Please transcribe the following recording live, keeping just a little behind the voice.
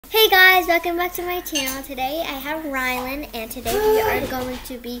Hey guys, welcome back to my channel. Today I have Rylan and today we are going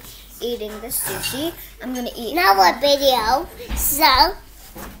to be eating the sushi. I'm going to eat another video. So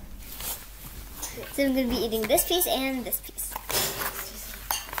I'm going to be eating this piece and this piece.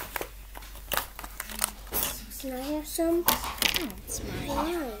 Can I have some? Oh, it's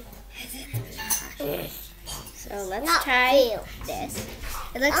mine. So let's Not try you. this.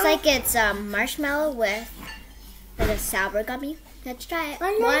 It looks like it's marshmallow with a sour gummy. Let's try it.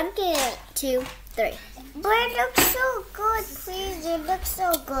 I like it. 2, 3. But it looks so good, please. It looks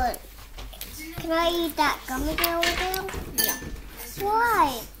so good. Can I eat that gummy bear over there? No.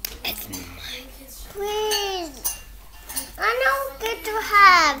 Why? It's mine. Please. I don't get to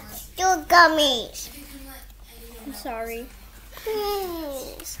have your gummies. I'm sorry.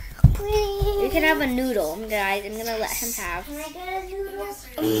 Please. Please. You can have a noodle, guys. I'm gonna let him have Can I get a noodle?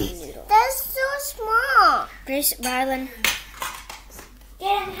 a noodle. That's so small. Grace, Rylan.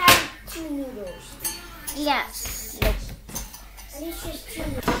 Didn't have 2 noodles. Yes. Nope. At least just 2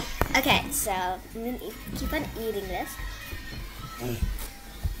 noodles. Okay, so I'm gonna keep on eating this.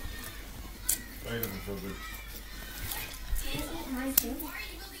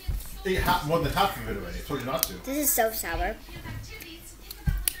 Ate more than half of it already. I told you not to. This is so sour.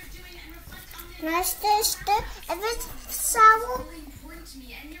 Can I taste it? If it's sour,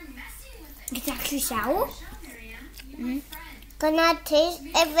 It's actually sour? Mm-hmm. can I taste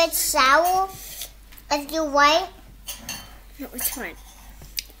if it's sour? If you white? No, it's fine.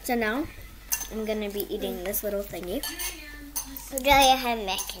 So now, I'm gonna be eating this little thingy. Do you have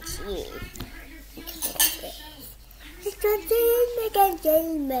mac and cheese? Mac and cheese, mac and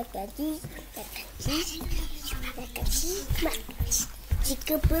cheese, mac and cheese, mac and cheese, mac and cheese, mac and cheese.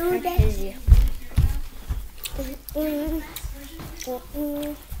 Chicken booty.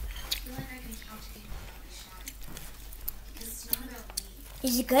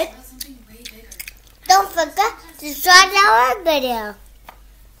 Is it good? Don't forget to start our video.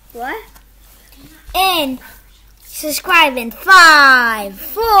 What? And subscribe in 5,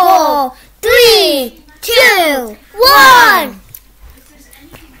 4, 3, 2, 1.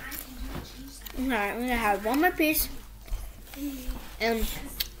 Alright, I'm gonna have one more piece. And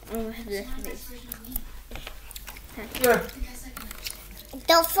I'm gonna have this piece.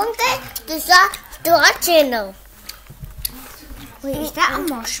 Don't forget to subscribe to our channel. Wait, is that a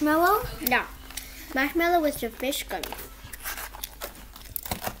marshmallow? No. Marshmallow with your fish gummy.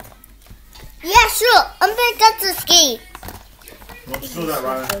 Yeah, sure. I'm gonna get the ski. Let's do that,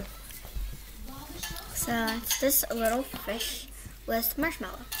 Ryan. So it's this little fish with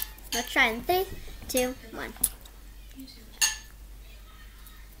marshmallow. Let's try in 3, 2, 1.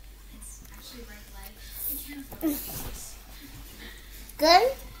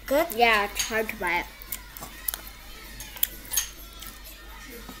 Good? Good? Yeah, it's hard to buy it.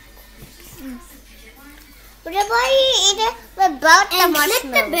 What about you eat it without the And marshmallow?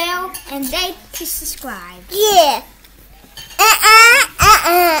 click the bell and they to subscribe. Yeah.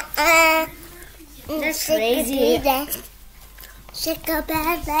 That's crazy. Shake a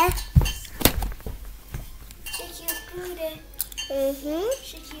baby. Shake your booty.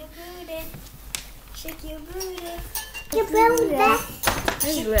 Shake your booty. Shake your booty. Your booty.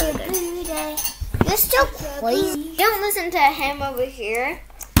 This is really good. You're so crazy. Don't listen to him over here.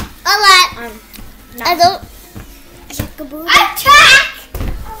 Alright. No. I don't. Shake a booty. Attack!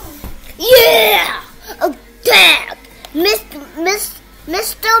 Yeah! Attack!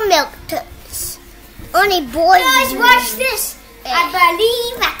 Mr. Milk Toast. Only boys. Guys, watch this. I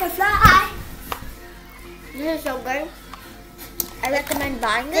believe I can fly. This is so good. I recommend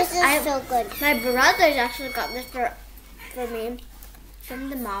buying this. This is so good. My brothers actually got this for me from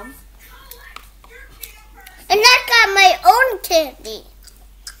the mom. And I got my own candy.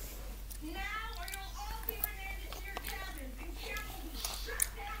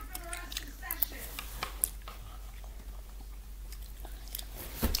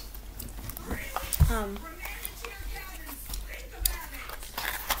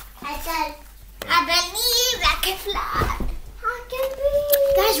 I said, I believe I can fly. I can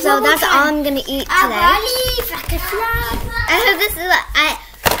breathe. Guys, so that's all I'm gonna eat today. I believe I can fly. I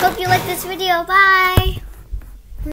hope you like this video. Bye.